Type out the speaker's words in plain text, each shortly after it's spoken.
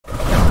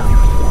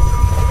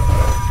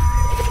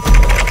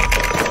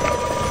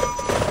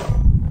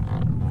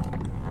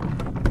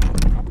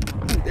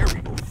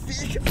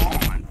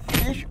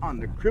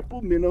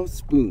crippled minnow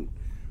spoon.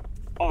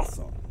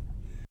 Awesome.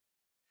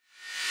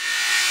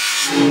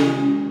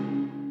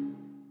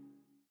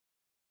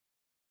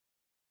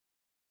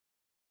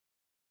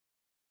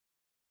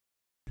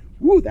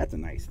 Woo, that's a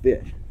nice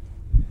fish.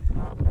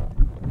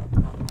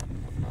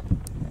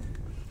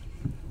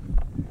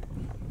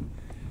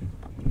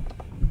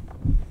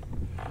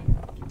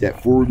 Get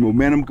that forward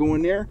momentum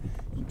going there.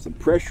 Keep some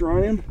pressure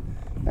on him.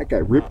 That guy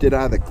ripped it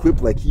out of the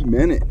clip like he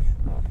meant it.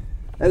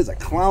 That is a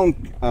clown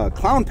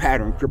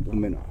pattern crippled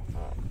minnow.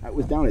 That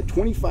was down at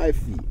 25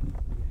 feet.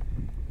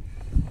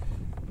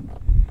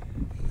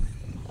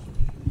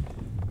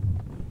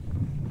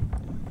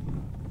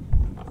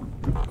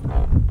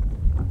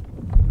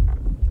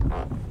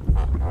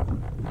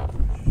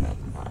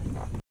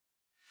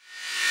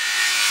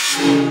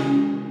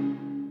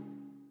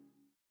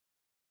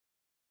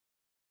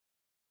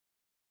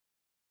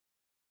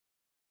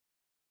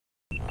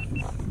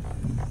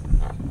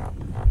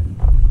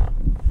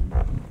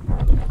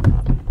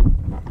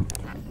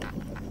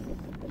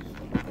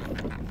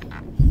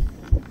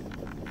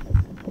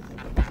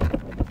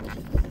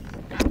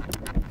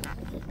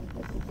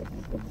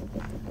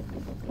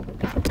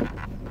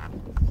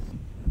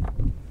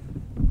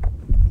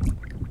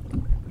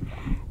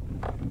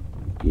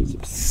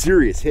 Some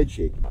serious head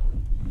shaking.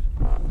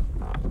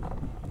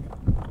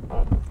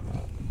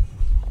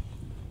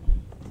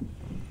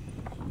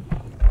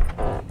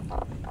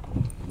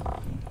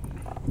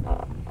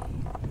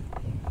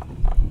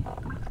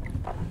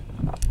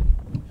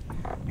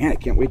 Man, I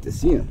can't wait to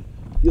see him.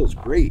 Feels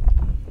great.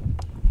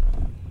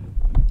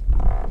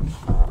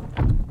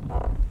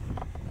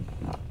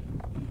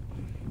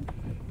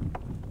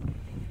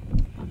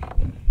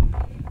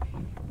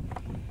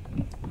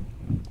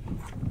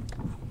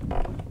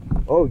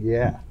 Oh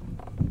yeah.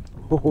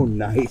 Oh,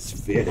 nice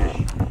fish.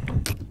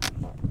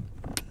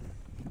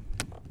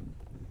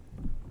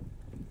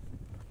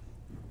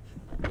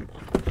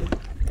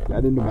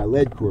 Got into my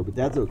lead core, but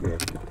that's okay.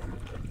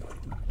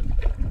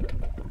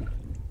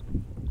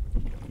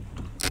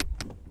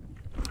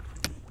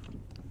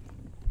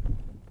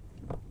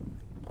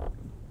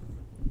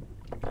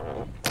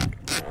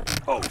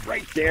 Oh,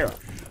 right there.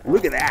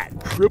 Look at that.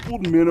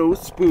 Crippled minnow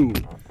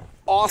spoon.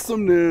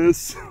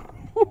 Awesomeness.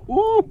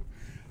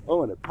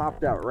 Oh, and it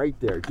popped out right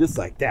there, just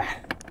like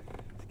that.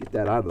 Let's get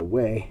that out of the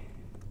way.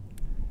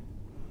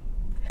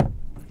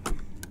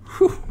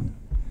 Whew.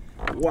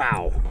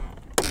 Wow.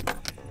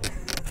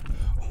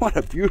 What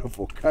a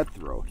beautiful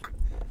cutthroat.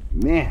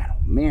 Man, oh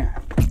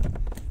man.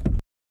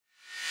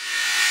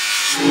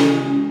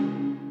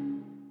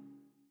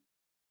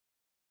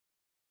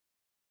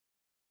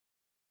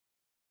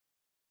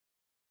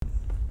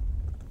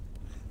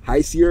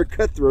 High Sierra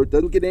cutthroat,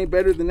 doesn't get any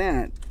better than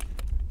that.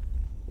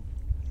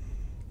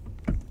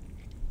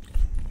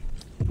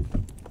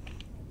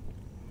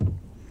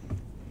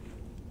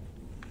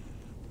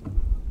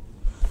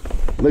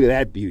 Look at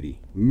that beauty.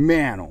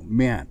 Man, oh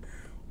man.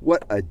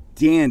 What a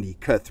dandy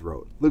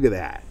cutthroat. Look at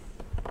that.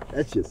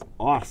 That's just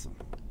awesome.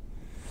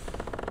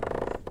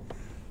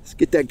 Let's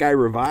get that guy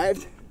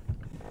revived.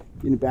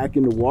 Get him back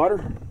into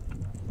water.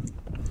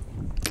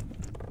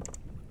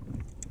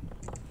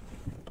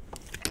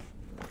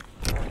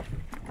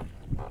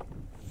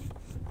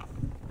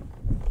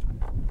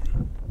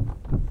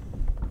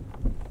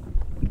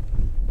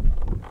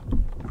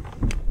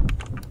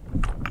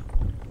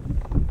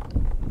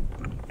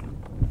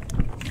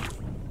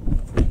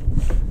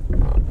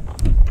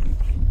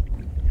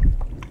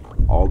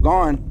 All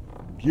gone.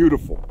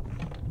 Beautiful.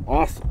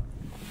 Awesome.